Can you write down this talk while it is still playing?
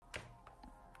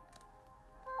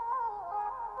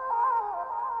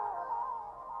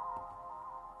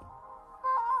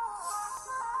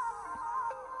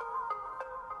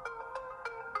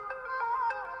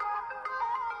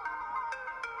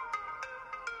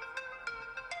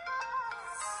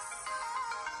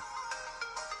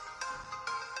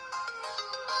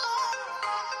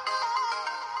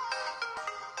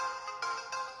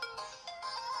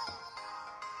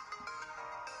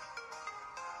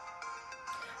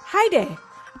Hi there,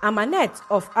 I'm Annette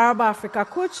of Araba Africa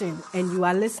Coaching, and you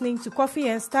are listening to Coffee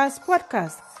and Stars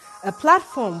Podcast, a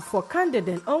platform for candid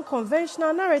and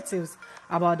unconventional narratives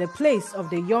about the place of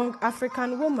the young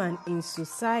African woman in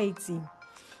society.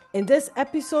 In this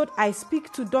episode, I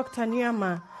speak to Dr.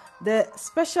 Nyama, the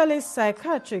specialist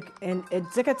psychiatric and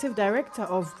executive director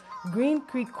of Green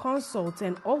Creek Consult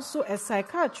and also a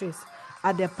psychiatrist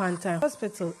at the Pantan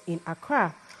Hospital in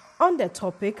Accra, on the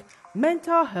topic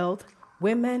mental health,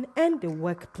 women and the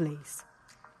workplace.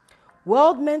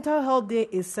 World Mental Health Day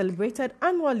is celebrated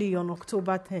annually on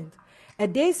October 10th, a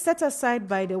day set aside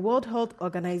by the World Health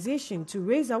Organization to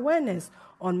raise awareness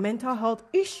on mental health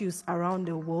issues around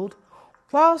the world,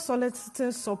 while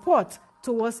soliciting support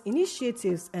towards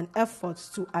initiatives and efforts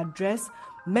to address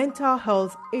mental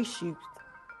health issues.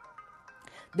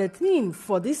 The theme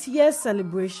for this year's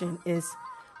celebration is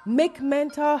Make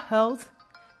Mental Health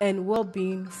and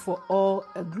Well-Being for All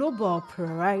a Global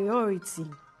Priority.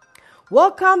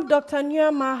 Welcome, Dr.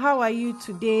 Nyama. How are you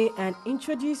today? And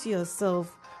introduce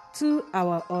yourself to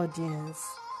our audience.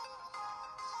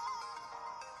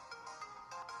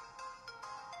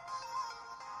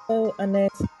 Hello,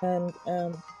 Annette,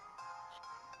 and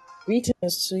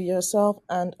greetings to yourself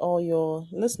and all your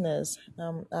listeners.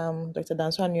 I'm Dr.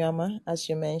 Danswa Nyama, as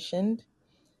you mentioned,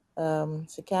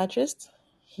 psychiatrist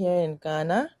here in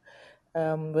Ghana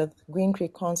with Green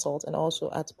Creek Consult and also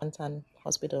at Pantan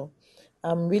Hospital.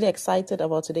 I'm really excited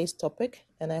about today's topic,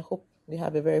 and I hope we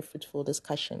have a very fruitful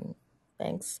discussion.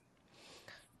 Thanks.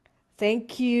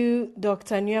 Thank you,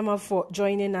 Dr. Nyama, for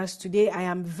joining us today. I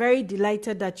am very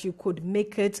delighted that you could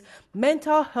make it.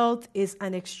 Mental health is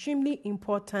an extremely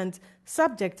important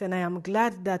subject, and I am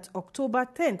glad that October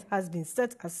 10th has been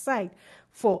set aside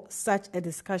for such a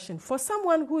discussion. For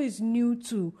someone who is new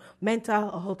to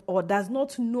mental health or does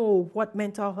not know what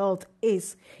mental health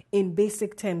is in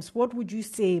basic terms, what would you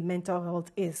say mental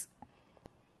health is?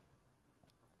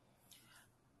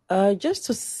 Just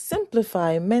to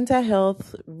simplify, mental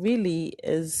health really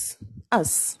is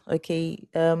us, okay?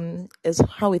 Is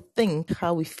how we think,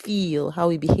 how we feel, how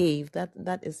we behave.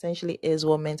 That essentially is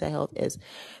what mental health is.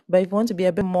 But if you want to be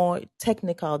a bit more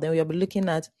technical, then we'll be looking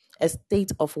at a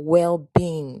state of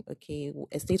well-being, okay?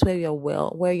 A state where you're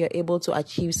well, where you're able to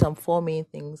achieve some four main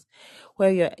things, where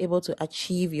you're able to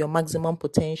achieve your maximum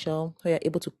potential, where you're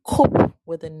able to cope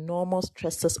with the normal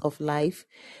stresses of life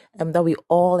that we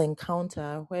all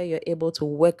encounter, where you're able to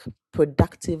work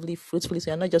productively, fruitfully.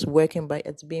 So you're not just working, but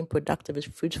it's being productive, is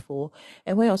fruitful,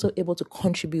 and we're also able to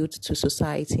contribute to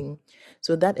society.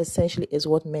 So that essentially is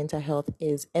what mental health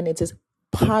is, and it is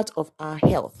part of our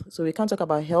health. So we can't talk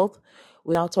about health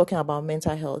without talking about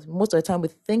mental health. Most of the time we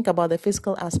think about the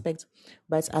physical aspect,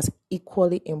 but it's as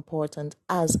equally important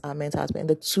as our mental aspect. And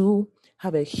the two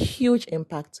have a huge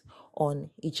impact on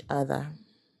each other.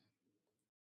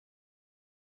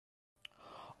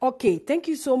 Okay, thank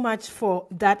you so much for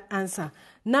that answer.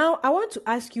 Now, I want to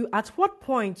ask you, at what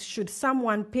point should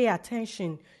someone pay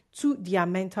attention to their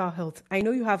mental health? I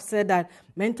know you have said that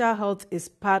mental health is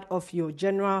part of your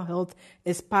general health,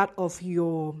 is part of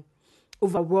your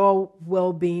overall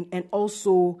well-being, and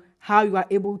also how you are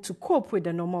able to cope with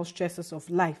the normal stresses of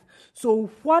life.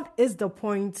 So what is the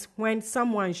point when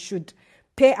someone should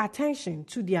pay attention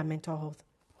to their mental health?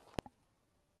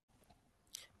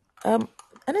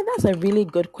 I think that's a really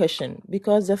good question,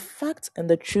 because the fact and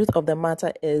the truth of the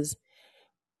matter is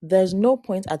there's no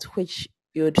point at which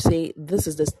you would say this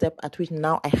is the step at which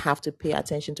now I have to pay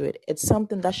attention to it. It's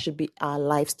something that should be our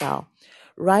lifestyle,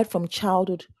 right from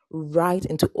childhood right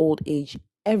into old age.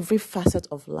 Every facet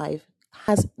of life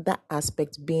has that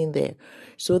aspect being there.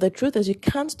 So the truth is, you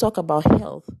can't talk about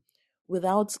health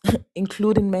without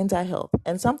including mental health.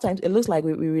 And sometimes it looks like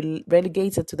we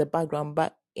relegate it to the background,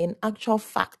 but in actual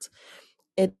fact,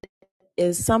 it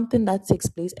is something that takes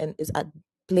place and is at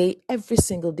play every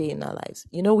single day in our lives.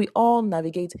 You know, we all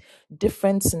navigate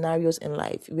different scenarios in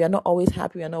life. We are not always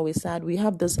happy, we are not always sad. We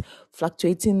have this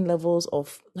fluctuating levels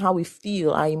of how we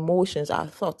feel, our emotions, our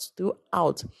thoughts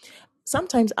throughout.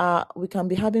 Sometimes we can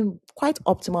be having quite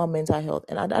optimal mental health,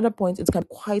 and at other points it can be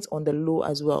quite on the low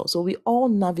as well. So we all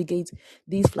navigate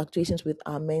these fluctuations with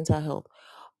our mental health.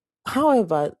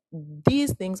 However,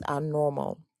 these things are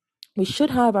normal. We should,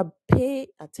 however, pay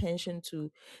attention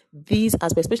to these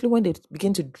aspects, especially when they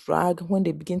begin to drag, when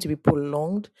they begin to be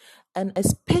prolonged, and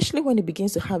especially when it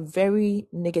begins to have very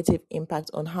negative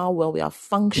impact on how well we are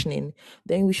functioning.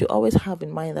 Then we should always have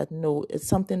in mind that no, it's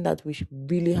something that we should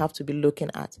really have to be looking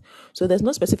at. So there's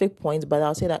no specific point, but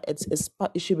I'll say that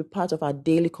it should be part of our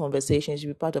daily conversations, it should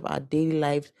be part of our daily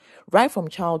lives, right from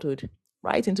childhood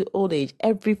right into old age,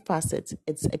 every facet,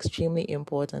 it's extremely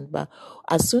important. But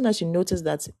as soon as you notice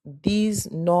that these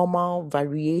normal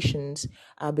variations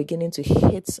are beginning to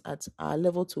hit at our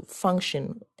level to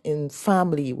function in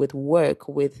family, with work,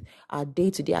 with our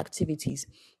day-to-day activities,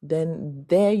 then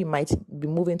there you might be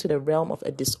moving to the realm of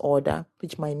a disorder,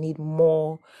 which might need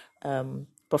more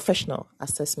professional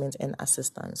assessment and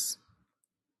assistance.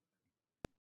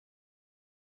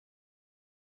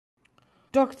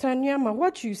 Dr. Nyama,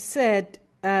 what you said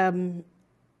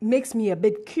makes me a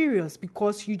bit curious,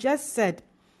 because you just said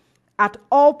at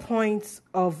all points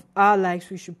of our lives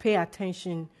we should pay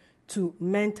attention to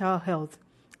mental health.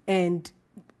 And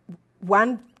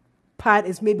one part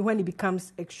is maybe when it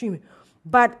becomes extreme.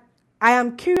 But I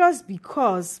am curious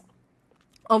because,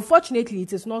 unfortunately,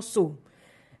 it is not so.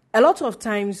 A lot of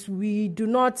times we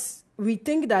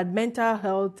think that mental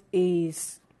health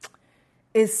is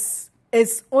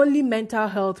only mental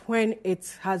health when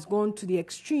it has gone to the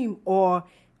extreme, or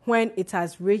when it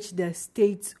has reached the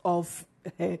state of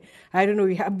I don't know,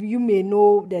 you may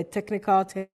know the technical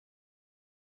term,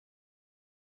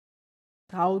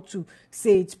 how to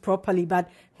say it properly, but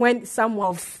when someone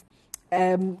of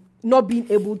not being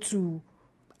able to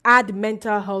add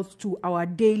mental health to our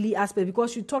daily aspect,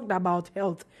 because you talked about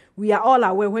health. We are all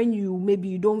aware when maybe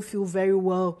you don't feel very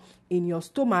well in your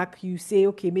stomach, you say,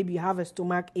 okay, maybe you have a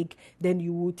stomach ache, then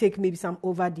you will take maybe some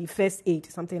over the first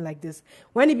aid, something like this.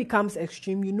 When it becomes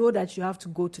extreme, you know that you have to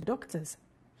go to doctors.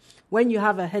 When you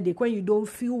have a headache, when you don't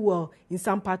feel well in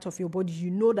some part of your body,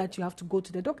 you know that you have to go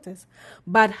to the doctors.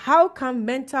 But how come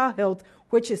mental health,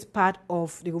 which is part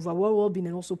of the overall well-being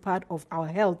and also part of our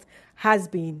health, has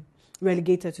been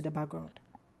relegated to the background?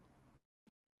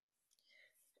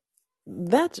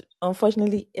 That,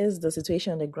 unfortunately, is the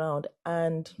situation on the ground,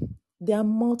 and there are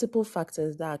multiple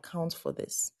factors that account for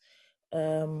this.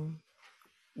 One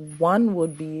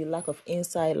would be lack of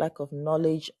insight, lack of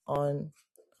knowledge on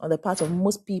the part of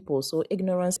most people. So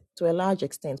ignorance to a large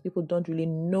extent. People don't really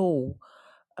know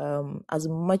as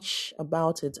much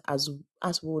about it as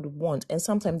we would want, and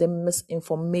sometimes the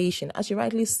misinformation, as you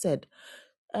rightly said,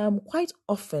 quite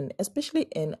often, especially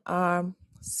in our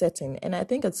setting, and I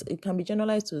think it can be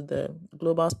generalized to the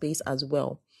global space as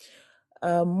well.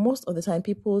 Most of the time,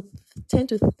 people tend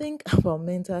to think about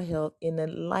mental health in the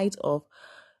light of,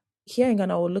 here in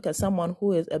Ghana, I will look at someone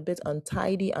who is a bit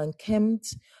untidy,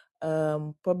 unkempt,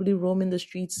 probably roaming the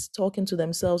streets, talking to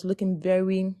themselves, looking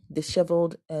very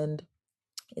disheveled, and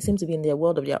it seems to be in their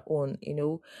world of their own,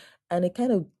 and it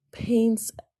kind of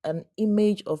paints an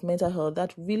image of mental health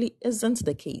that really isn't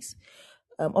the case.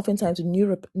 Oftentimes, in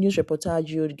news reportage,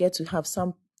 you would get to have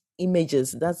some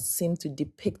images that seem to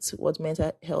depict what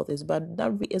mental health is, but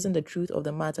that really isn't the truth of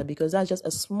the matter, because that's just a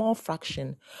small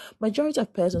fraction. Majority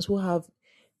of persons who have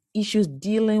issues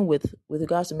dealing with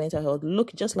regards to mental health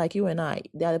look just like you and I.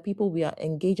 They are the people we are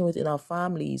engaging with in our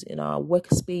families, in our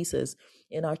workspaces,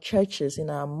 in our churches, in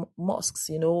our mosques,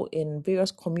 in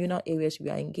various communal areas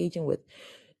we are engaging with.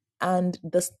 And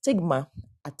the stigma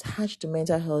attached to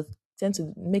mental health tends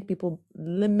to make people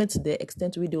limit the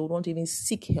extent to which they would want to even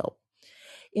seek help.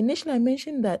 Initially, I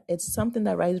mentioned that it's something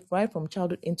that rises right from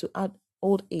childhood into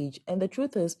old age. And the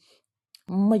truth is,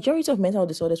 majority of mental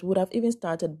disorders would have even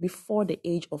started before the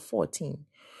age of 14.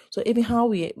 So even how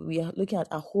we are looking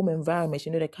at our home environment,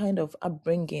 the kind of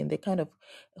upbringing, the kind of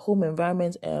home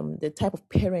environment, the type of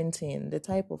parenting, the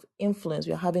type of influence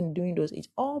we are having during those age,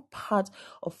 all part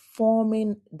of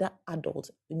forming that adult,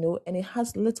 and it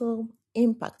has little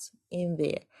impact in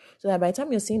there. So that by the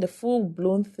time you're seeing the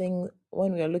full-blown thing,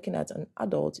 when we are looking at an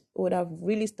adult, it would have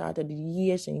really started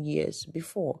years and years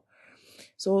before.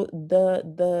 So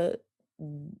the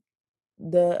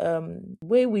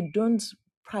way we don't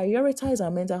prioritize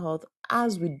our mental health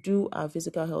as we do our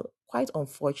physical health, quite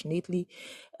unfortunately,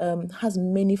 has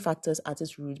many factors at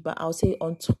its root. But I'll say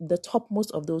the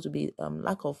topmost of those would be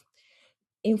lack of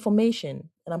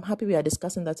information, and I'm happy we are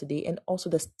discussing that today, and also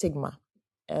the stigma.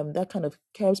 That kind of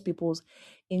curbs people's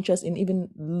interest in even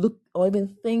look or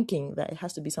even thinking that it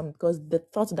has to be something, because the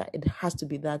thought that it has to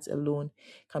be that alone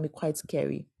can be quite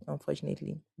scary,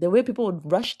 unfortunately. The way people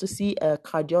would rush to see a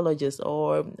cardiologist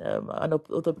or an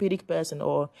orthopedic person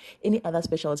or any other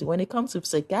specialty, when it comes to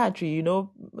psychiatry,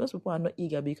 most people are not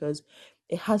eager, because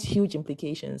it has huge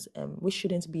implications, which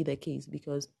shouldn't be the case,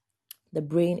 because the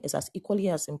brain is as equally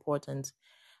as important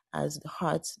as the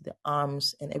heart, the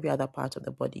arms, and every other part of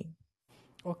the body.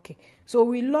 Okay, so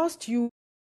we lost you.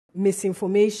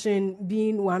 Misinformation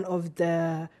being one of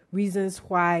the reasons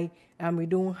why we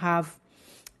don't have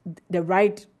the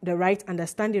right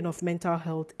understanding of mental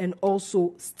health, and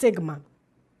also stigma.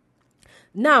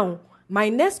 Now, My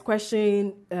next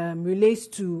question relates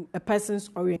to a person's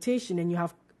orientation, and you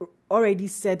have already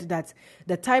said that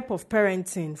the type of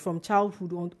parenting from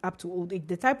childhood up to old age,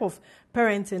 the type of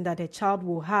parenting that a child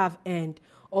will have, and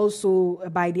also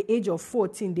by the age of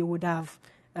 14, they would have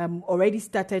already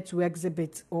started to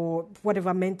exhibit or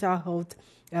whatever mental health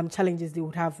challenges they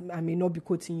would have. I may not be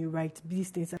quoting you right,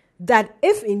 these things. That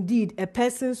if indeed a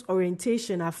person's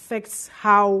orientation affects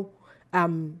how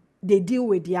they deal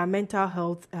with their mental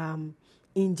health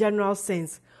in general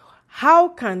sense, how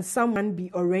can someone be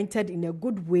oriented in a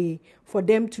good way for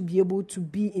them to be able to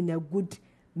be in a good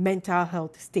mental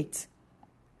health state?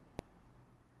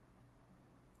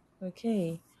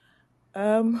 Okay.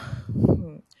 When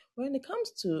it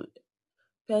comes to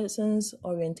person's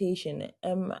orientation,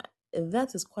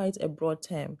 that is quite a broad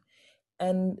term,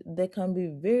 and there can be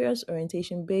various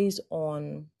orientation based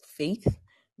on faith,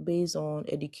 based on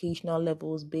educational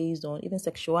levels, based on even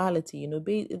sexuality.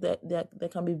 There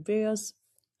can be various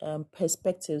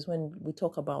perspectives when we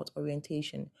talk about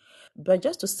orientation. But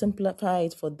just to simplify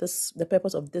it for the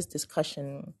purpose of this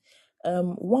discussion,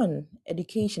 one,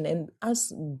 education and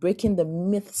us breaking the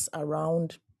myths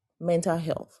around mental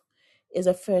health is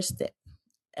a first step.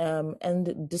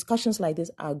 And discussions like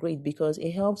this are great because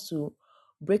it helps to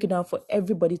break it down for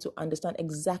everybody to understand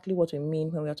exactly what we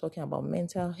mean when we are talking about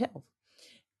mental health.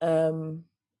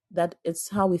 That it's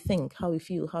how we think, how we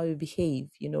feel, how we behave.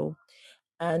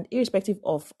 And irrespective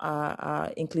of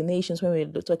our inclinations when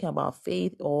we're talking about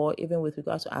faith, or even with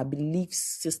regards to our belief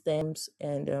systems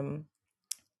and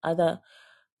other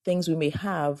things we may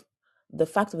have, the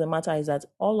fact of the matter is that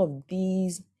all of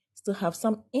these still have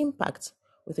some impact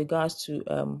with regards to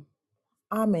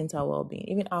our mental well-being,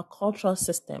 even our cultural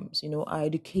systems, our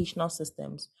educational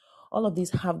systems. All of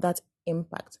these have that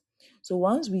impact. So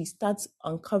once we start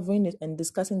uncovering it and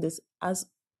discussing this as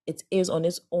it is on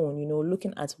its own,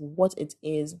 looking at what it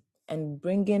is and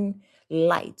bringing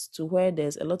light to where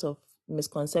there's a lot of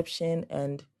misconception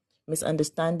and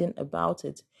misunderstanding about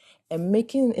it, and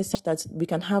making it such that we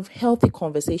can have healthy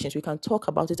conversations, we can talk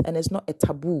about it, and it's not a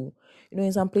taboo.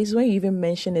 In some places when you even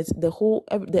mention it, the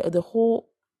whole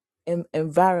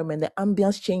environment, the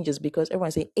ambience changes because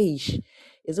everyone's saying, "Age,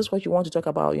 is this what you want to talk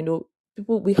about?"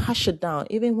 People, we hush it down.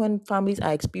 Even when families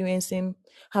are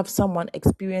have someone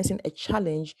experiencing a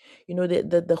challenge,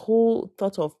 the whole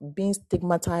thought of being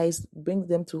stigmatized brings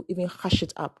them to even hush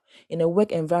it up. In a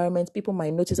work environment, people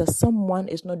might notice that someone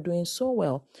is not doing so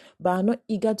well, but are not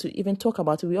eager to even talk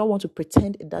about it. We all want to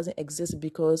pretend it doesn't exist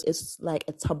because it's like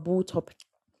a taboo topic.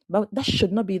 But that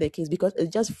should not be the case because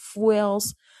it just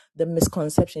fuels the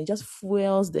misconception, it just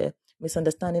fuels the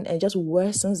misunderstanding, and it just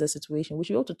worsens the situation. We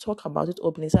should be able to talk about it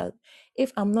openly. So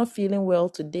if I'm not feeling well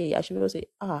today, I should be able to say,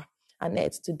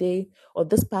 Annette, today or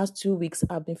this past 2 weeks,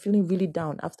 I've been feeling really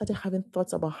down. I've started having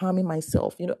thoughts about harming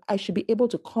myself. I should be able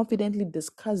to confidently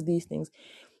discuss these things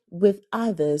with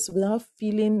others without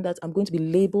feeling that I'm going to be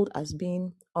labeled as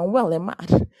being unwell and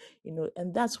mad.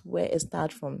 And that's where it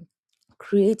starts from.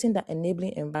 Creating that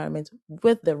enabling environment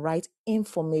with the right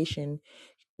information,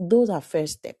 those are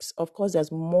first steps. Of course,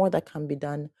 there's more that can be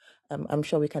done. I'm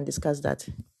sure we can discuss that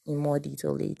in more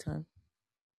detail later.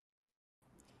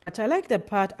 But I like the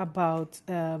part about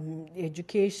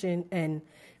education and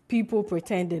people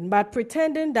pretending. But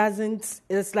pretending doesn't,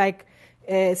 it's like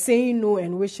saying no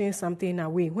and wishing something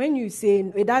away. When you say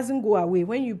it doesn't go away,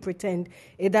 when you pretend,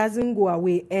 it doesn't go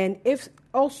away. And if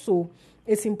also,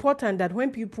 it's important that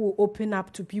when people open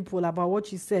up to people about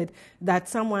what you said, that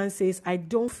someone says, I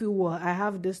don't feel well, I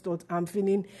have this thought, I'm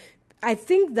feeling. I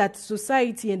think that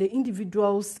society and the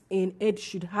individuals in it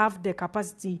should have the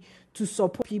capacity to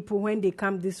support people when they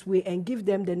come this way and give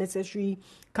them the necessary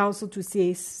counsel to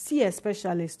say, see a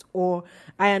specialist, or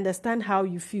I understand how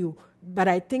you feel. But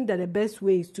I think that the best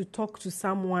way is to talk to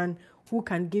someone who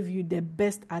can give you the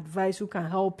best advice, who can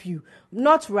help you,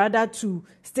 not rather to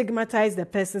stigmatize the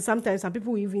person. Sometimes some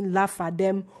people even laugh at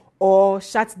them or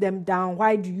shut them down.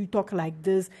 Why do you talk like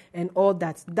this and all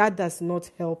that? That does not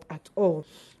help at all.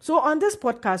 So on this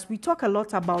podcast, we talk a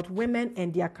lot about women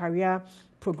and their career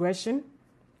progression.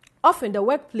 Often the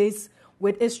workplace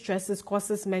with its stresses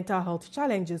causes mental health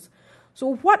challenges.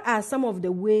 So what are some of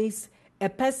the ways a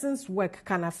person's work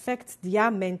can affect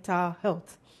their mental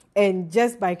health? And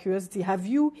just by curiosity, have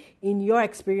you, in your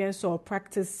experience or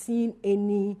practice, seen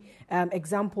any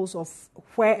examples of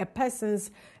where a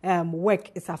person's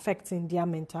work is affecting their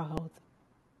mental health?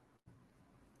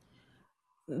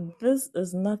 This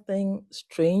is nothing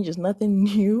strange, it's nothing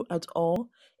new at all.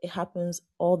 It happens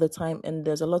all the time, and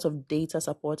there's a lot of data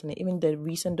supporting it. Even the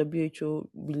recent WHO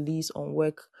release on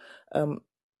work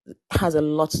has a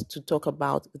lot to talk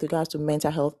about with regards to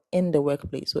mental health in the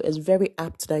workplace. So it's very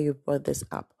apt that you brought this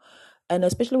up. And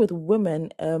especially with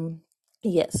women,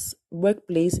 yes,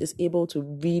 workplace is able to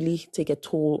really take a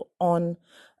toll on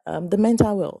the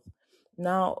mental health.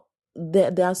 Now,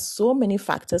 there are so many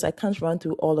factors. I can't run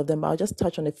through all of them, but I'll just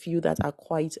touch on a few that are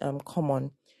quite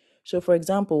common. So, for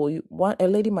example, a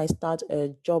lady might start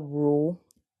a job role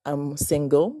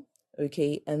single,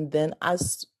 okay, and then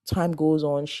as time goes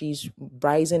on, she's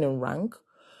rising in rank,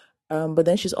 but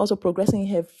then she's also progressing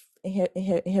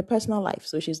in her personal life.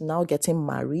 So she's now getting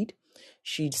married,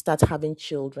 she starts having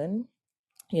children,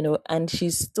 and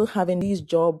she's still having these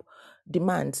job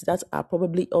demands that are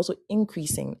probably also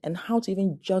increasing. And how to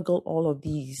even juggle all of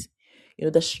these,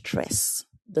 the stress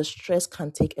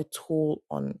can take a toll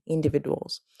on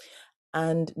individuals,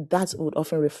 and that would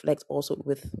often reflect also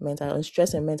with mental health. And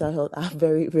stress and mental health are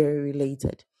very, very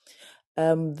related.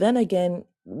 Then again,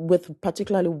 with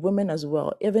particularly women as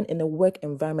well, even in a work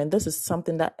environment, this is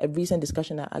something that a recent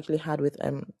discussion I actually had with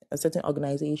a certain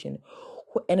organization,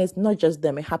 and it's not just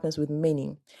them; it happens with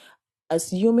many.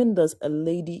 Assuming there's a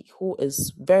lady who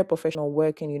is very professional,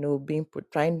 working,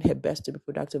 trying her best to be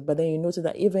productive, but then you notice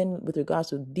that even with regards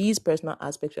to these personal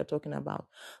aspects we're talking about,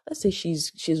 let's say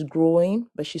she's growing,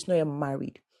 but she's not yet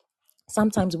married.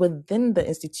 Sometimes within the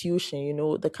institution,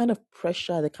 the kind of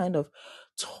pressure, the kind of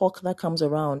talk that comes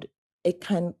around, it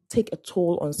can take a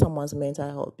toll on someone's mental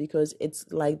health, because it's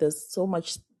like there's so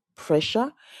much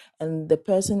pressure, and the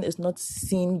person is not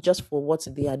seen just for what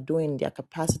they are doing, their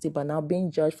capacity, but now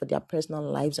being judged for their personal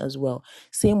lives as well.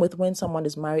 Same with when someone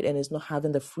is married and is not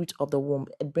having the fruit of the womb,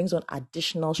 it brings on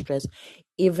additional stress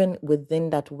even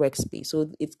within that workspace. So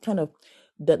it's kind of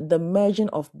the merging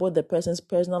of both the person's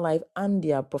personal life and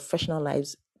their professional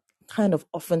lives kind of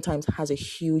oftentimes has a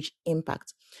huge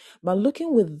impact. But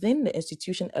looking within the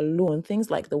institution alone, things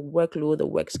like the workload, the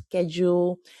work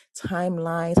schedule,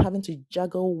 timelines, having to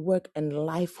juggle work and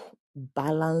life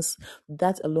balance,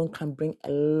 that alone can bring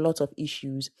a lot of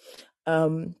issues.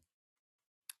 Then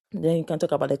you can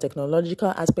talk about the technological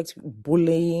aspects.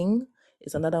 Bullying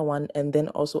is another one, and then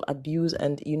also abuse.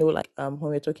 And when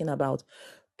we're talking about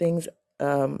things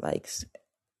like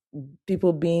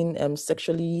people being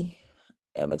sexually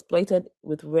exploited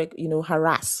with work,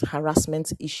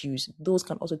 harassment issues, those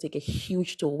can also take a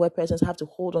huge toll, where persons have to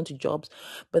hold on to jobs,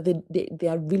 but they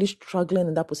are really struggling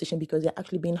in that position because they're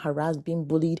actually being harassed, being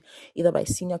bullied, either by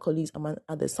senior colleagues among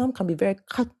others. Some can be very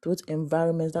cutthroat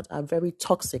environments that are very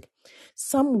toxic.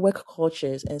 Some work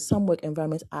cultures and some work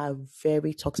environments are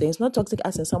very toxic. It's not toxic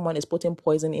as in someone is putting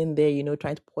poison in there,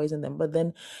 trying to poison them, but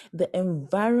then the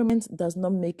environment does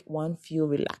not make one feel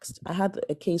relaxed. I had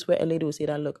a case where a lady would say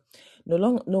that, look,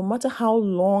 no matter how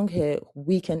long her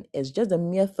weekend is, just the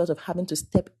mere thought of having to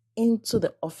step into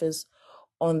the office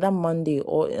on that Monday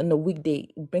or on a weekday,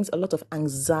 it brings a lot of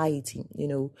anxiety,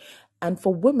 And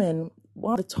for women,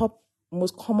 one of the top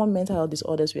most common mental health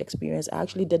disorders we experience are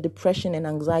actually the depression and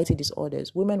anxiety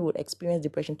disorders. Women would experience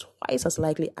depression twice as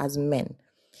likely as men.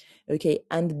 Okay,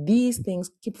 and these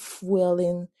things keep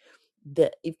fueling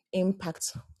the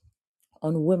impact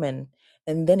on women,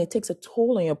 and then it takes a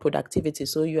toll on your productivity.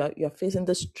 So you're facing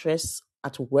the stress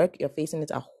at work, you're facing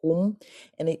it at home,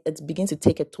 and it begins to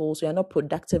take a toll. So you're not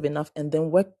productive enough, and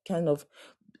then work kind of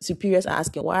superiors are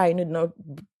asking, why are you not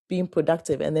being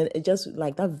productive? And then it just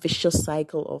like that vicious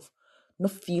cycle of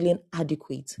not feeling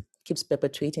adequate keeps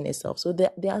perpetuating itself. So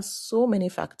there are so many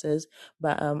factors,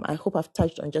 but I hope I've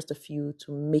touched on just a few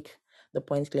to make the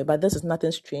point clear. But this is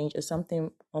nothing strange. It's something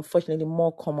unfortunately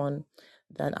more common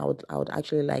than I would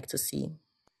actually like to see.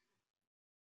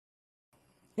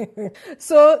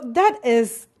 So that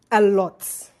is a lot.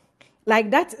 Like,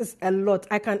 that is a lot.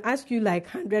 I can ask you like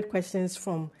 100 questions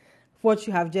from what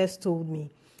you have just told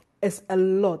me. It's a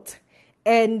lot.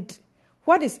 And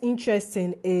what is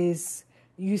interesting is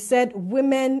you said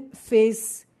women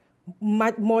face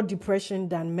much more depression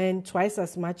than men, twice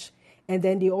as much, and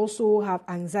then they also have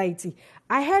anxiety.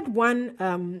 I had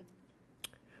one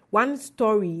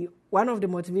story. One of the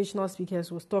motivational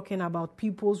speakers was talking about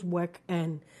people's work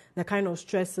and the kind of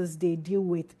stresses they deal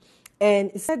with,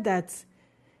 and it said that,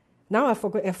 now I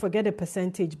forget the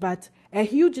percentage, but a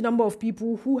huge number of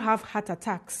people who have heart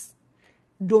attacks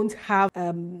don't have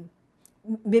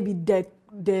maybe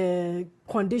the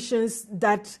conditions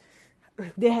that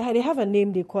they have a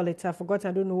name, they call it. I forgot.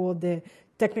 I don't know all the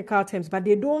technical terms, but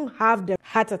they don't have the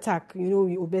heart attack,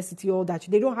 obesity, all that.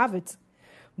 They don't have it.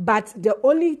 But the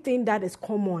only thing that is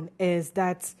common is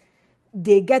that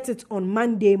they get it on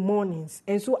Monday mornings.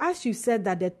 And so, as you said,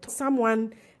 that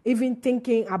someone even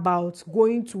thinking about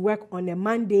going to work on a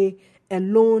Monday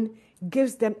alone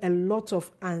gives them a lot of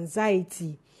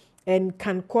anxiety. and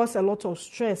can cause a lot of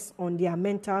stress on their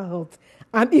mental health.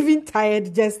 I'm even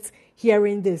tired just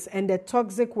hearing this. And the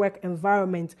toxic work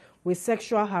environment with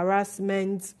sexual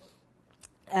harassment,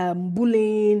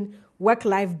 bullying,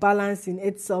 work-life balance in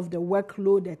itself, the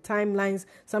workload, the timelines.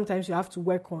 Sometimes you have to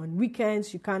work on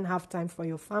weekends. You can't have time for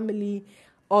your family,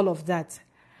 all of that.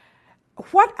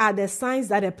 What are the signs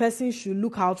that a person should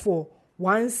look out for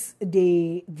once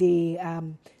they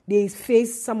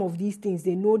face some of these things?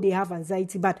 They know they have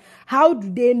anxiety, but how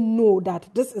do they know that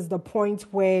this is the point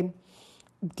where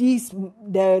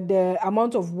the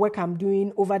amount of work I'm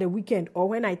doing over the weekend, or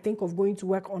when I think of going to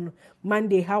work on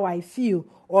Monday, how I feel,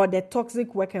 or the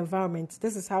toxic work environment,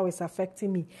 this is how it's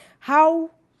affecting me?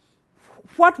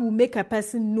 What will make a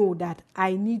person know that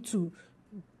I need to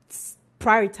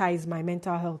prioritize my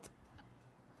mental health?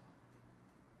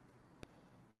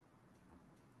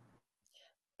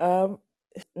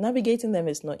 Navigating them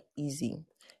is not easy,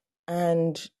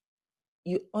 and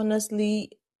you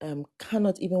honestly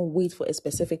cannot even wait for a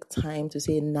specific time to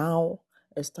say now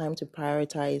it's time to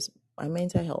prioritize my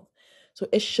mental health. So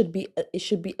it should be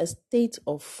a state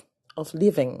of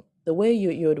living the way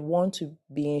you'd want to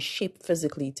be in shape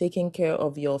physically, taking care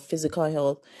of your physical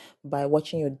health by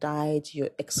watching your diet, you're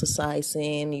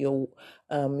exercising, you're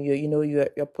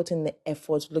putting the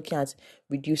effort, looking at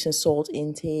reducing salt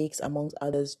intakes amongst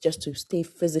others, just to stay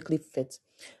physically fit.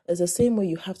 It's the same way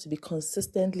you have to be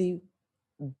consistently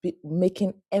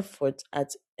making effort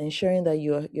at ensuring that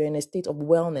you're in a state of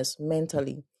wellness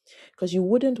mentally, because you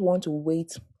wouldn't want to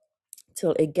wait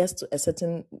till it gets to a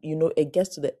certain, it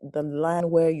gets to the line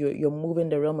where you're moving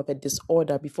the realm of a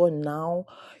disorder before now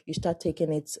you start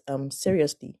taking it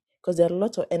seriously. Because there are a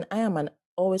lot of, and I am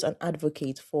always an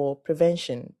advocate for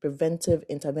preventive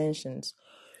interventions.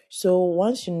 So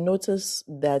once you notice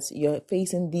that you're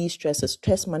facing these stresses,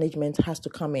 stress management has to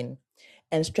come in.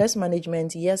 And stress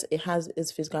management, yes, it has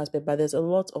its physical aspect, but there's a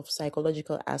lot of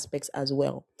psychological aspects as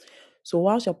well. So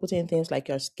whilst you're putting things like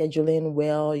you're scheduling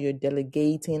well, you're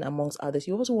delegating amongst others,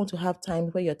 you also want to have time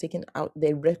where you're taking out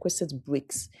the requisite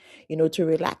breaks, to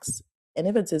relax. And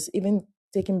if it is even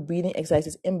taking breathing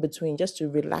exercises in between just to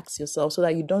relax yourself so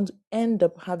that you don't end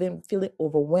up feeling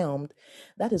overwhelmed,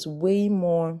 that is way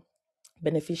more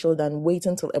beneficial than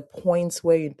waiting till a point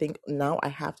where you think, now I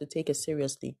have to take it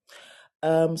seriously.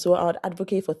 So I would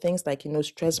advocate for things like,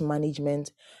 stress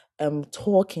management,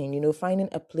 talking, finding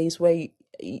a place where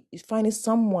finding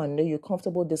someone that you're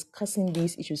comfortable discussing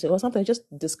these issues, or sometimes just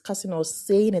discussing or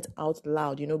saying it out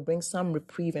loud, brings some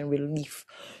reprieve and relief.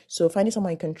 So finding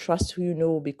someone you can trust, who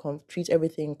will treat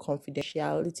everything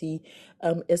confidentiality,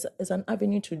 is an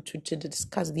avenue to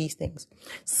discuss these things.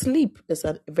 Sleep is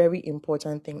a very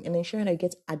important thing, and ensuring I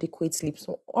get adequate sleep.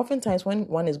 So oftentimes when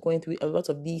one is going through a lot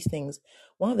of these things,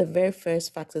 one of the very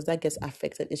first factors that gets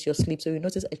affected is your sleep. So you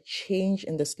notice a change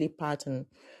in the sleep pattern.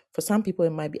 For some people,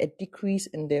 it might be a decrease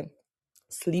in the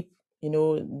sleep,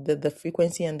 the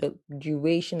frequency and the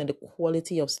duration and the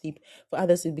quality of sleep. For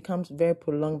others, it becomes very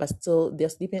prolonged, but still they're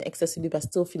sleeping excessively, but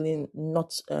still feeling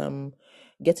not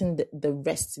getting the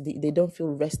rest. They don't feel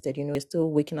rested, they're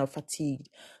still waking up fatigued.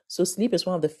 So sleep is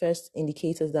one of the first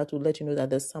indicators that will let you know that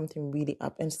there's something really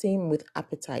up. And same with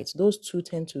appetite. Those two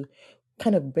tend to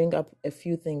kind of bring up a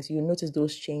few things. You notice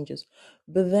those changes.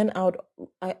 But then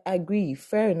I agree,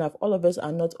 fair enough, all of us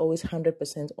are not always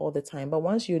 100% all the time. But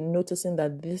once you're noticing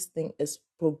that this thing is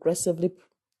progressively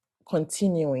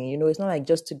continuing, it's not like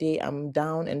just today I'm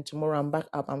down and tomorrow I'm back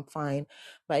up, I'm fine,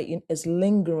 but it's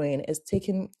lingering, it's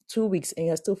taking 2 weeks and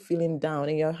you're still feeling down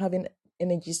and you're having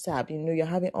energy sap, you're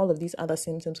having all of these other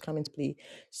symptoms come into play,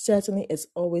 certainly it's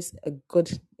always a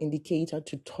good indicator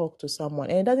to talk to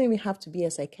someone. And it doesn't even have to be a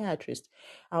psychiatrist.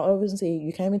 I always say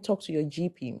you can even talk to your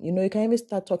GP, you can even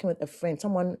start talking with a friend,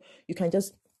 someone you can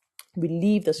just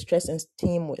relieve the stress and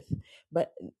steam with.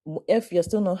 But if you're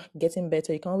still not getting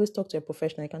better, you can always talk to a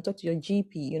professional. You can talk to your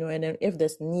GP, and then if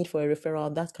there's need for a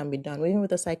referral, that can be done. Or even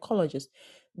with a psychologist,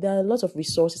 there are lots of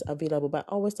resources available. But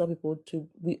I always tell people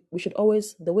we should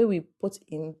always, the way we put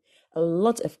in a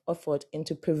lot of effort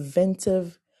into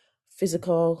preventive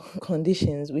physical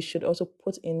conditions, we should also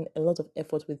put in a lot of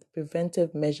effort with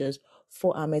preventive measures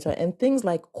for our mental, and things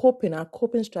like our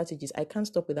coping strategies. I can't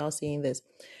stop without saying this.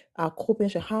 Our coping,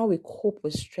 how we cope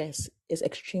with stress is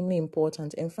extremely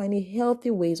important, and finding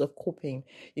healthy ways of coping.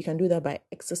 You can do that by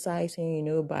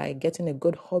exercising, by getting a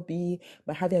good hobby,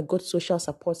 by having a good social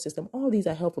support system. All these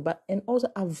are helpful, and also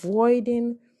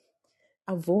avoiding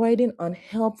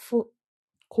unhelpful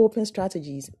coping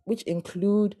strategies, which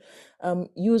include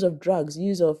use of drugs,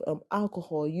 use of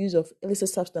alcohol, use of illicit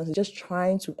substances, just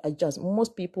trying to adjust.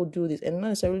 Most people do this, and not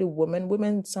necessarily women.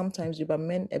 Women sometimes do, but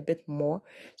men a bit more.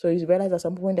 So you realize that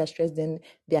some people, when they're stressed, then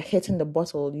they're hitting the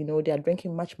bottle, they are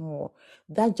drinking much more.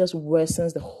 That just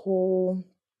worsens the whole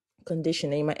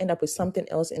condition, and you might end up with something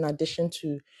else in addition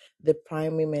to the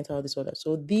primary mental disorder.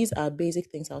 So these are basic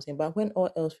things I was saying. But when all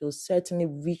else fails, certainly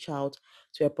reach out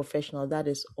to a professional. That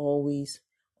is always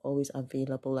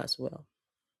available as well.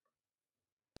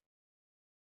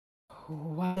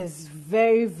 Wow, it's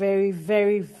very, very,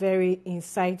 very, very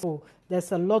insightful.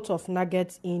 There's a lot of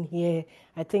nuggets in here.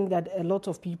 I think that a lot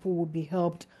of people will be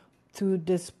helped through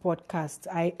this podcast.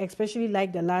 I especially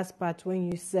like the last part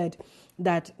when you said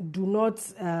that do not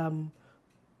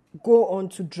go on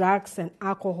to drugs and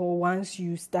alcohol once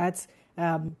you start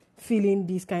feeling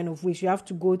these kind of ways. You have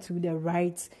to go through the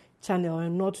right channel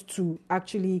and not to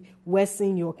actually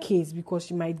worsen your case,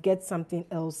 because you might get something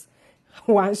else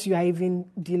once you are even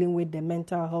dealing with the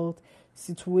mental health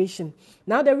situation.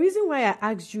 Now, the reason why I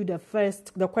asked you the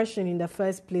question in the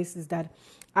first place is that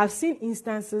I've seen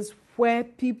instances where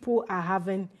people are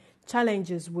having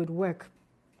challenges with work.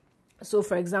 So,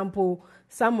 for example,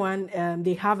 someone,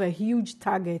 they have a huge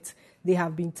target. They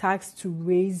have been tasked to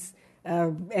raise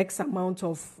X amount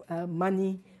of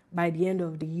money by the end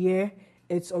of the year.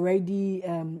 It's already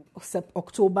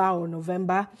October or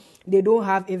November. They don't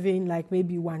have even like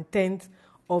maybe 1/10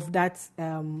 of that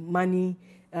money.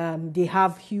 They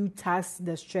have huge tasks.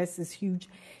 The stress is huge.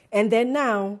 And then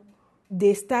now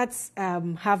they start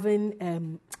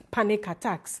having panic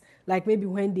attacks. Like maybe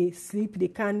when they sleep,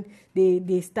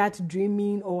 they start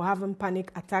dreaming or having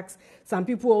panic attacks. Some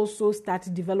people also start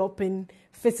developing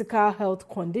physical health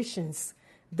conditions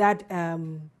that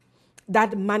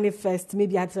that manifest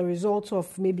maybe as a result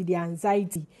of maybe the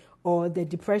anxiety or the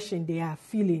depression they are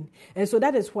feeling. And so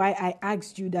that is why I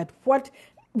asked you that what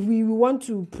we want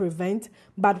to prevent,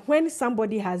 but when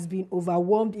somebody has been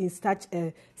overwhelmed in such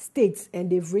a state and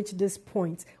they've reached this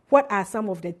point, what are some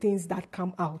of the things that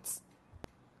come out?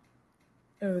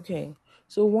 Okay,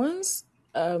 so once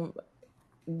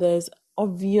there's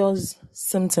obvious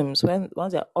symptoms,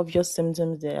 once there are obvious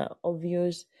symptoms, there are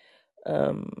obvious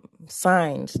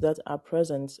signs that are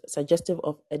present suggestive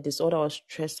of a disorder or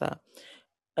stressor,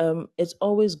 it's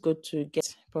always good to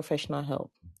get professional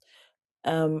help.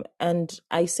 And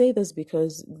I say this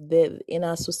because in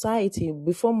our society,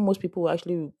 before most people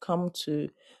actually come to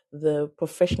the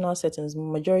professional settings,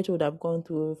 majority would have gone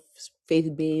through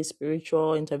faith-based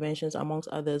spiritual interventions, amongst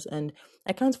others. And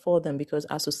I can't fault them because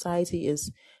our society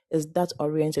is that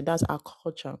oriented. That's our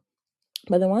culture.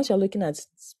 But then once you're looking at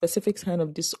specific kind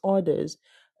of disorders,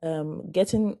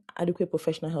 getting adequate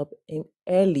professional help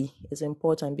early is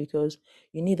important because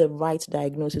you need the right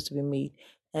diagnosis to be made.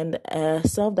 And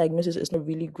self-diagnosis is not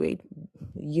really great.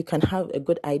 You can have a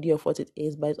good idea of what it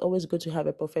is, but it's always good to have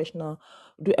a professional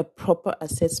do a proper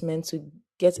assessment to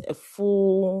get a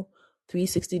full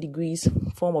 360 degrees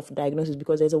form of diagnosis,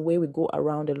 because there's a way we go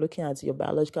around it, looking at your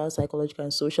biological, psychological,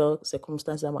 and social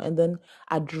circumstances, and then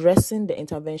addressing the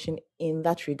intervention in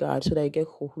that regard so that you get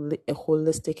a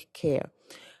holistic care.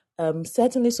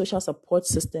 Certainly, social support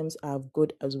systems are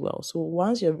good as well. So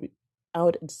once you're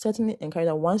out, certainly encourage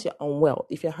that once you're unwell,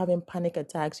 if you're having panic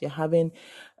attacks, you're having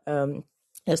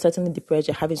you're certainly depressed,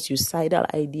 you're having suicidal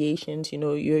ideations,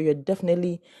 you're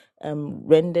definitely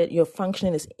rendered, your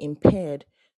functioning is impaired,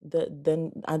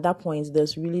 then at that point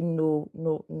there's really no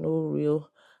real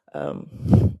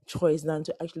choice than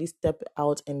to actually step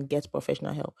out and get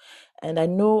professional help. And I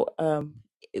know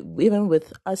even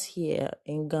with us here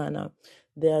in Ghana,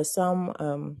 there are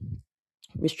some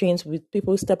restraints with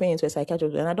people stepping into a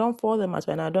psychiatrist, and I don't follow them as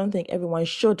well. And I don't think everyone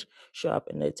should show up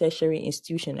in a tertiary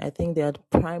institution. I think there are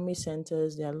primary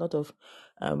centers, there are a lot of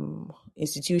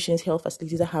institutions, health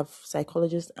facilities that have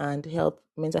psychologists and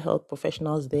mental health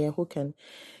professionals there who can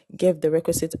give the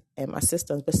requisite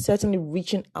assistance. But certainly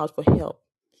reaching out for help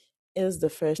is the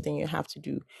first thing you have to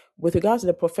do. With regards to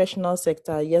the professional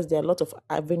sector, yes, there are a lot of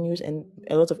avenues and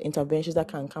a lot of interventions that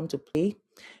can come to play,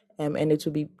 and it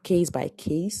will be case by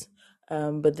case.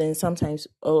 But then sometimes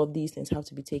all of these things have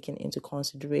to be taken into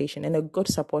consideration, and a good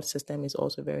support system is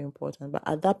also very important. But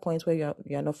at that point where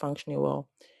you're not functioning well,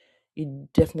 you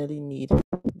definitely need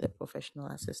the professional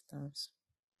assistance.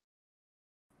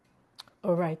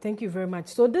 All right, thank you very much.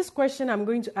 So this question I'm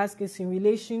going to ask is in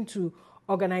relation to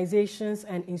organizations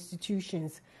and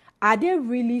institutions. Are they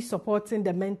really supporting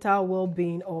the mental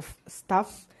well-being of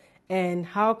staff, and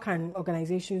how can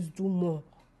organizations do more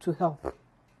to help?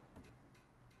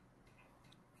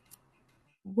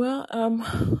 Well,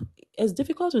 it's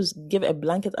difficult to give a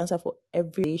blanket answer for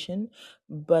every nation,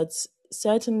 but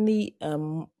certainly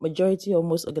majority of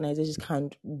most organizations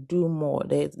can do more.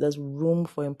 There's room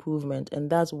for improvement, and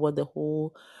that's what the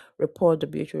whole report, the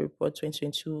WHO report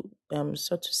 2022,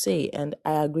 sought to say. And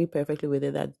I agree perfectly with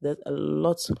it that there's a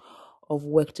lot of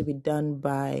work to be done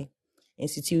by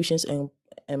institutions and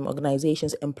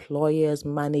organizations, employers,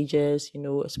 managers,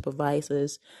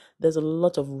 supervisors. There's a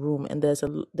lot of room, and there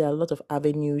are a lot of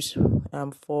avenues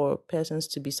for persons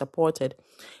to be supported.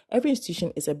 Every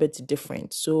institution is a bit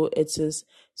different, so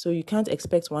you can't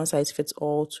expect one size fits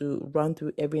all to run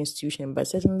through every institution. But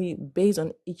certainly, based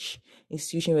on each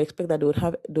institution, we expect that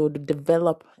they would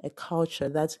develop a culture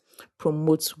that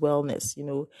promotes wellness,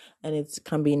 and it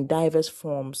can be in diverse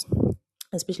forms,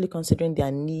 especially considering their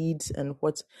needs and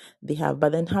what they have,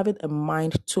 but then having a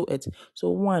mind to it. So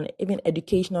one, even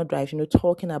educational drives,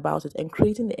 talking about it and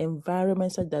creating the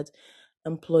environment such that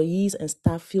employees and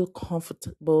staff feel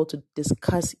comfortable to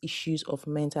discuss issues of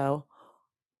mental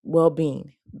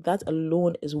well-being. That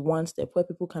alone is one step where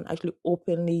people can actually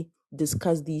openly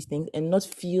discuss these things and not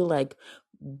feel like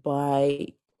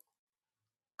by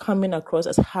coming across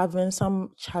as having some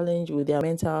challenge with their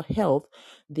mental health,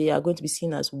 they are going to be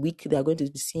seen as weak, they are going to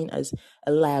be seen as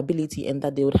a liability, and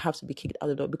that they would have to be kicked out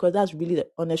the door. Because that's really the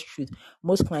honest truth.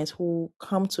 Most clients who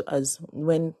come to us,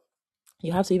 when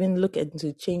you have to even look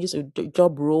into changes to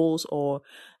job roles or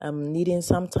needing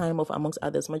some time off amongst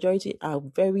others, majority are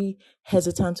very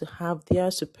hesitant to have their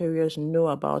superiors know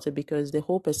about it, because the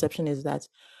whole perception is that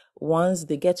once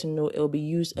they get to know, it will be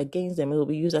used against them, it will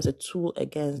be used as a tool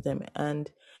against them. And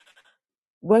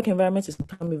work environment is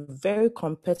becoming very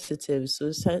competitive, so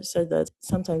that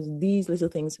sometimes these little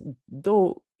things,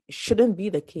 though shouldn't be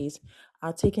the case,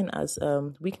 are taken as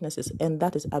weaknesses, and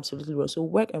that is absolutely wrong. So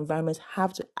work environments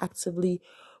have to actively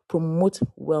promote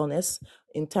wellness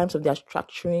in terms of their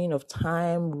structuring of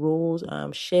time, roles,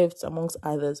 shifts, amongst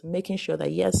others, making sure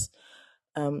that yes,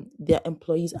 their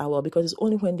employees are well, because it's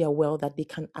only when they are well that they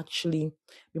can actually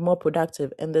be more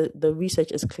productive. And the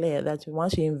research is clear that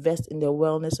once you invest in the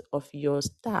wellness of your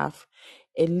staff,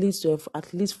 it leads to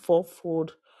at least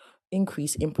fourfold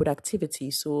increase in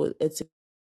productivity. So it's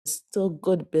still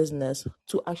good business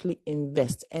to actually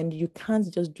invest, and you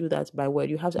can't just do that by word.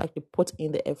 You have to actually put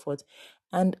in the effort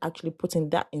and actually put in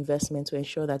that investment to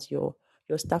ensure that your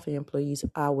staff and employees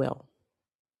are well.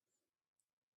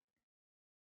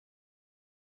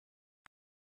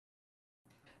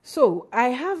 So I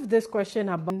have this question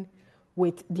about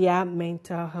with their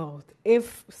mental health.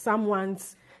 If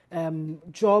someone's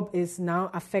job is now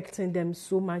affecting them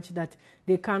so much that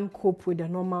they can't cope with the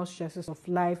normal stresses of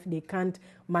life, they can't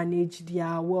manage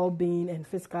their well-being and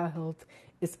physical health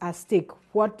is at stake,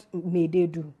 what may they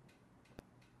do?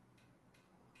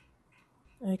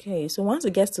 Okay, so once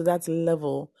it gets to that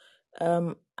level,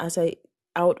 as I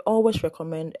would always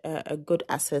recommend a good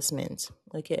assessment,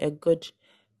 okay, a good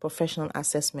professional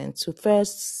assessment to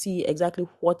first see exactly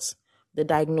what the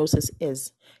diagnosis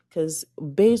is, because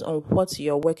based on what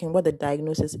you're working, what the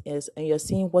diagnosis is, and you're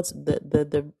seeing what's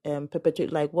the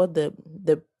perpetuate, like what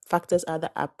the factors are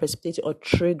that are precipitating or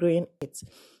triggering it,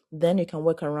 then you can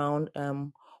work around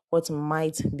what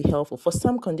might be helpful. For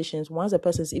some conditions, once a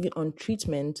person is even on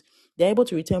treatment, they're able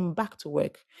to return back to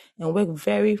work and work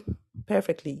very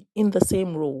perfectly in the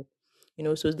same role.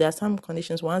 So there are some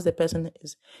conditions, once the person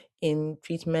is in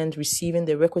treatment, receiving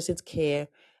the requisite care,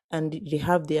 and they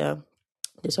have their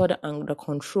disorder under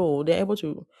control, they're able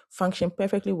to function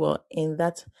perfectly well in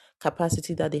that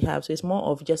capacity that they have. So it's more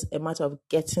of just a matter of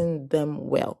getting them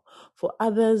well. For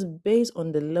others, based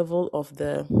on the level of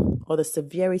the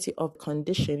severity of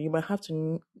condition,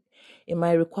 it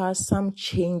might require some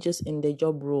changes in the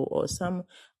job role or some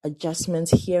adjustments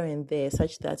here and there,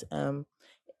 such that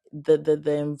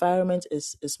the environment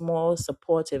is more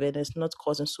supportive and it's not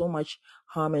causing so much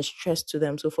harm and stress to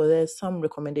them. So for there, some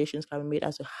recommendations can be made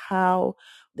as to how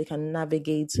they can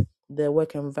navigate the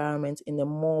work environment in a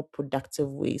more productive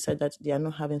way, so that they are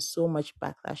not having so much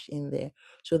backlash in there.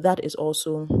 So that is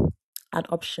also an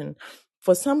option.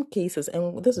 For some cases,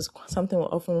 and this is something we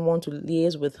often want to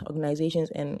liaise with organizations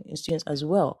and institutions as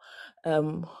well,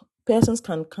 persons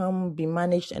can come, be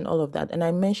managed, and all of that. And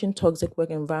I mentioned toxic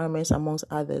work environments amongst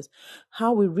others.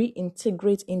 How we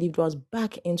reintegrate individuals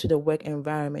back into the work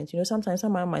environment. Sometimes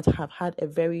someone might have had a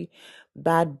very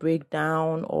bad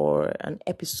breakdown or an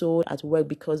episode at work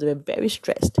because they were very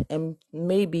stressed, and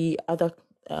maybe other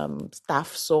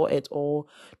staff saw it or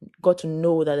got to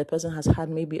know that the person has had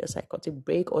maybe a psychotic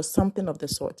break or something of the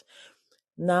sort.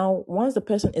 Now, once the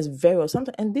person is very, or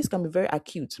something, and this can be very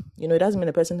acute, it doesn't mean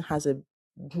the person has a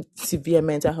severe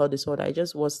mental health disorder. It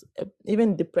just was,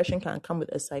 even depression can come with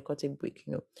a psychotic break,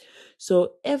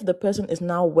 So if the person is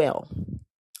now well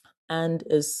and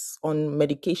is on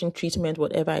medication, treatment,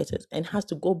 whatever it is, and has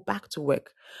to go back to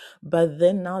work, but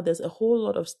then now there's a whole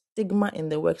lot of stigma in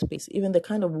the workspace, even the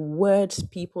kind of words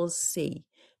people say,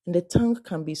 and the tongue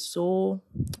can be so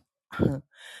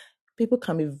people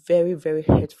can be very, very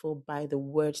hurtful by the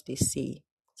words they say.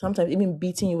 Sometimes even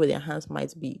beating you with their hands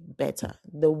might be better.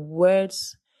 The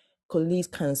words colleagues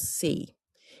can say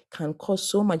can cause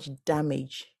so much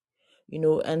damage,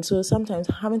 and so sometimes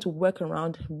having to work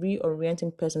around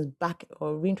reorienting persons back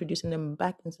or reintroducing them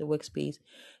back into the workspace,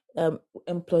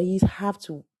 employees have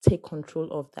to take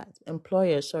control of that.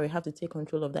 Employers, sorry, have to take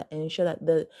control of that and ensure that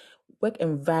the work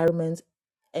environment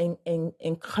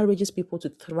encourages people to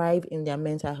thrive in their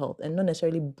mental health and not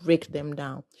necessarily break them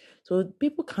down. So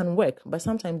people can work, but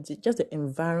sometimes just the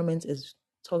environment is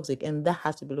toxic, and that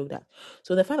has to be looked at.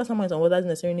 So the fact that someone is unwell doesn't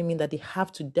necessarily mean that they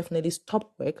have to definitely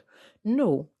stop work.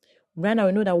 No. Right now,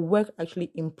 we know that work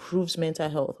actually improves mental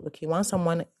health. Okay, once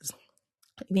someone is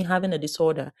even having a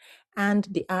disorder and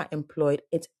they are employed,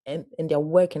 and they're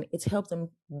working, it helps them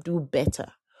do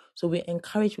better. So we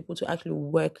encourage people to actually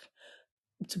work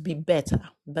to be better,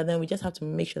 but then we just have to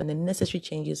make sure that the necessary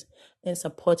changes in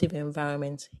supportive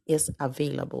environment is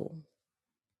available.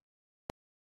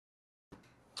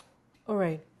 All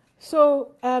right.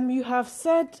 So you have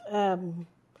said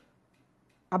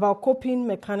about coping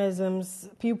mechanisms,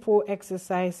 people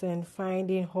exercise and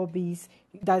finding hobbies.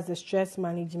 That's the stress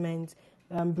management,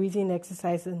 breathing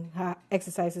exercise and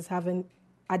exercises, having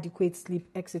adequate sleep,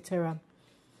 etc.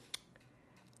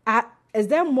 Is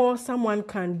there more someone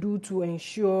can do to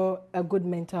ensure a good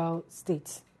mental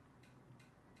state?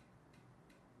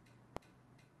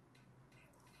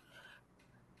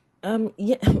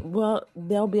 Yeah, well,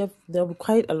 there'll be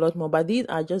quite a lot more, but these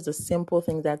are just the simple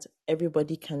things that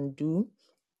everybody can do.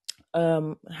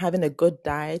 Having a good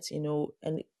diet,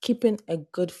 and keeping a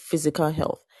good physical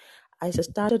health. As I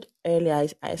started earlier,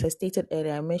 as I stated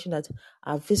earlier, I mentioned that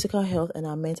our physical health and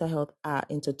our mental health are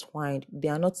intertwined. They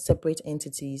are not separate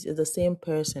entities. It's the same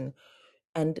person.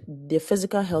 And the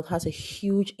physical health has a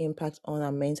huge impact on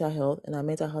our mental health, and our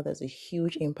mental health has a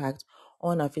huge impact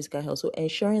on our physical health. So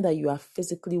ensuring that you are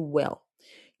physically well,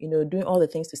 doing all the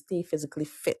things to stay physically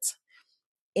fit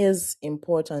is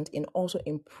important in also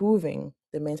improving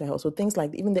the mental health. So things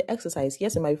like even the exercise,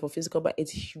 yes, it might be for physical, but it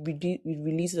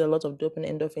releases a lot of dopamine,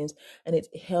 endorphins, and it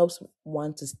helps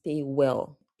one to stay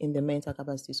well in the mental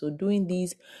capacity. So doing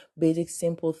these basic,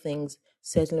 simple things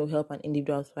certainly will help an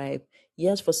individual thrive.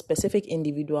 Yes, for specific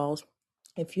individuals,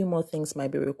 a few more things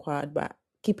might be required, but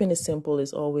keeping it simple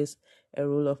is always a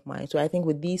rule of mine. So I think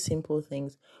with these simple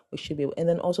things, we should be able, and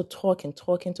then also talking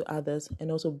to others, and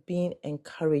also being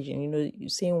encouraging,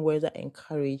 saying words that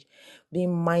encourage,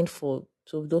 being mindful.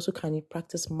 So those who can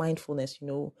practice mindfulness,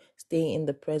 staying in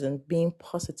the present, being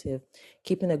positive,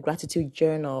 keeping a gratitude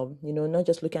journal, not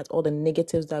just looking at all the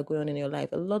negatives that are going on in your life.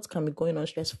 A lot can be going on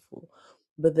stressful,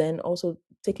 but then also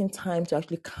taking time to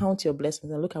actually count your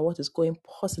blessings and look at what is going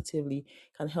positively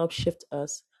can help shift our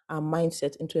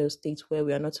mindset into a state where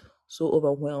we are not so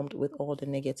overwhelmed with all the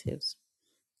negatives.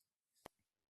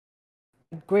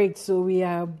 Great. So we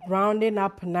are rounding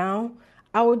up now.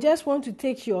 I would just want to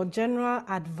take your general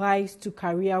advice to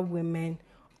career women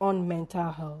on mental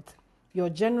health. Your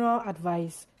general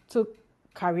advice to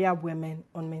career women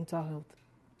on mental health.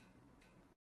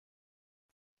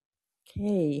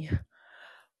 Okay.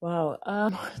 Wow.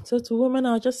 So to women,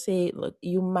 I'll just say, look,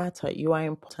 you matter, you are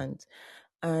important,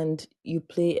 and you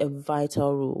play a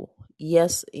vital role.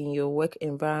 Yes, in your work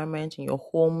environment, in your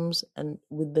homes, and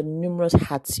with the numerous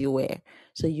hats you wear.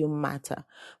 So you matter.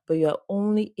 But you are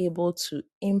only able to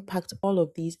impact all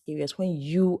of these areas when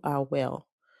you are well.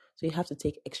 So you have to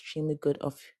take extremely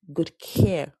good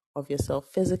care of yourself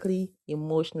physically,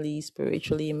 emotionally,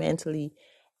 spiritually, mentally,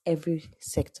 every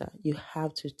sector. You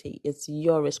have to take, it's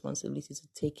your responsibility to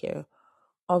take care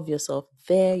of yourself.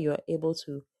 There you are able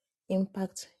to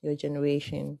impact your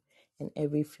generation in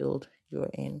every field you're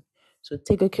in. So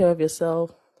take good care of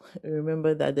yourself.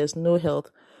 Remember that there's no health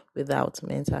without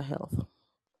mental health.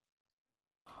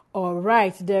 All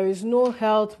right, there is no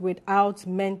health without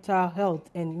mental health,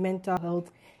 and mental health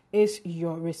is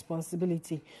your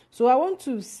responsibility. So I want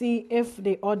to see if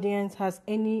the audience has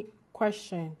any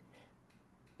question,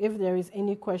 if there is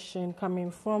any question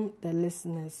coming from the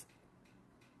listeners.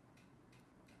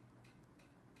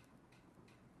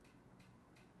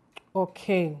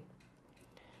 Okay.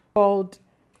 Called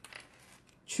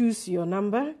choose your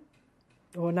number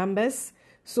or numbers.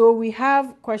 So we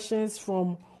have questions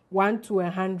from 1 to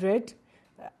 100.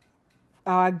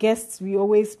 our guests, we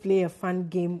always play a fun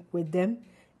game with them.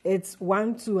 It's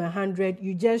 1 to 100.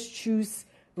 You just choose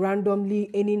randomly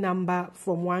any number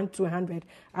from 1 to 100.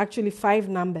 Actually, 5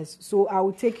 numbers. So I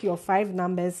will take your 5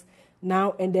 numbers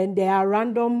now, and then there are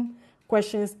random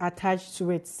questions attached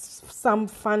to it. Some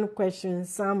fun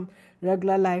questions, some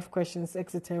regular life questions,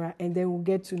 etc. And then we'll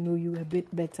get to know you a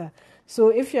bit better. So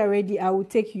if you're ready, I will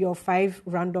take your 5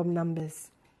 random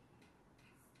numbers.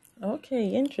 Okay,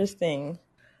 interesting.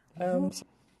 So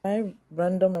 5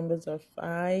 random numbers are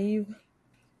 5,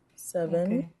 7,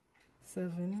 Okay.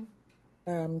 7,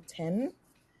 10.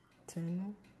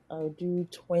 10, I'll do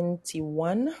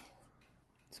 21.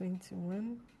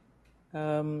 21,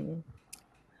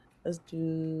 Let's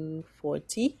do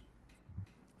 40.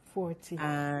 40.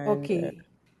 And Okay.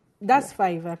 That's yeah.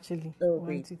 5 actually. Oh, 1,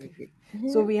 great, 2, 3. great.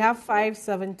 So we have 5,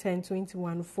 7, 10,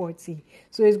 21, 40.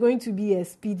 So it's going to be a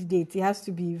speed date. It has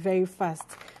to be very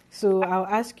fast. So I'll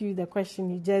ask you the question.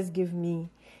 You just give me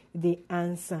the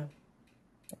answer.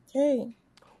 Okay.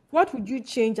 What would you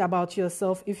change about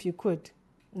yourself if you could?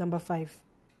 Number 5.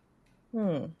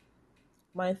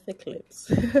 My thick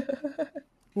lips.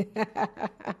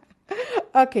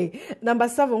 Okay. Number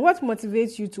 7. What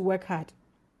motivates you to work hard?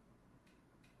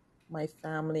 My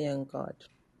family and God.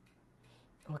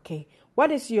 Okay.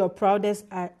 What is your proudest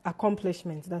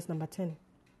accomplishment? That's number 10.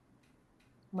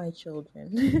 My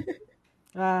children.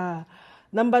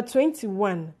 Number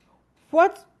 21.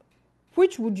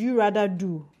 Which would you rather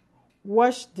do?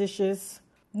 Wash dishes,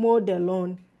 mow the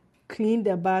lawn, clean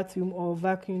the bathroom, or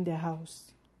vacuum the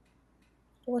house?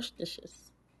 Wash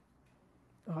dishes.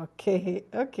 Okay.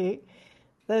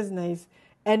 That's nice.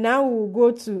 And now we'll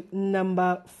go to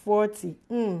number 40.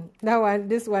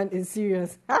 This one is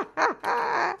serious.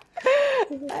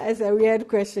 That's a weird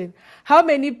question. How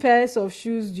many pairs of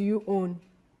shoes do you own?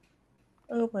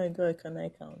 Oh my God, can I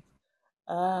count?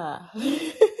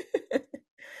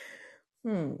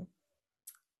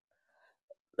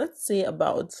 Let's say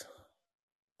let's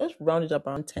round it up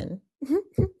around 10.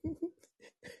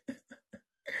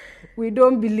 We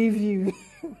don't believe you.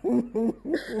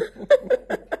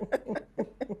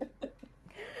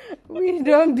 We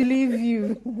don't believe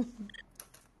you.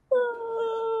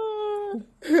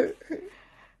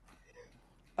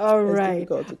 All right.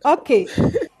 Okay.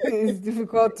 It's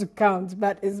difficult to count,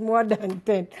 but it's more than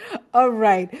 10. All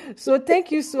right. So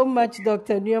thank you so much,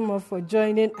 Dr. Nneoma, for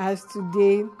joining us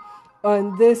today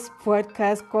on this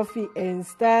podcast, Coffee and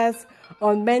Stars,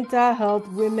 on mental health,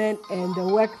 women, and the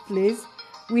workplace.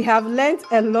 We have learned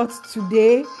a lot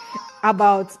today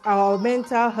about our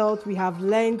mental health. We have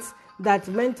learned that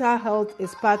mental health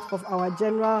is part of our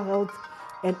general health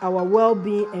and our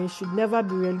well-being and should never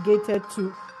be relegated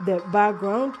to the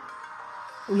background.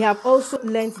 We have also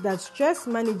learned that stress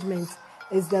management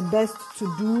is the best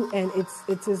to do, and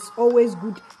it is always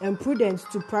good and prudent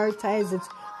to prioritize it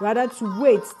rather to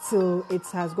wait till it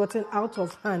has gotten out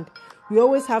of hand. We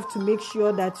always have to make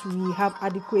sure that we have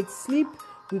adequate sleep,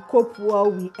 we cope well,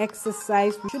 we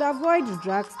exercise. We should avoid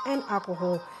drugs and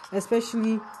alcohol,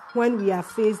 especially when we are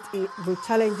faced with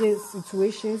challenging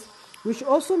situations. We should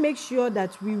also make sure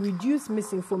that we reduce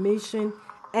misinformation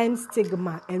and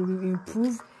stigma, and we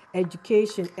improve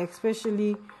education,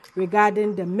 especially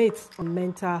regarding the myths on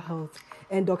mental health.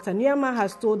 And Dr. Nneoma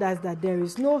has told us that there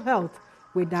is no health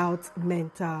without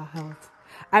mental health.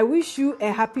 I wish you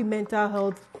a happy mental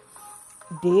health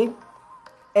day,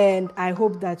 and I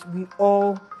hope that we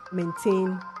all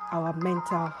maintain our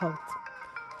mental health.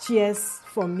 Cheers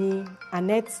from me,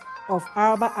 Annette of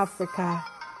Araba Africa,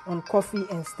 on Coffee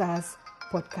and Stars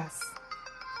podcast.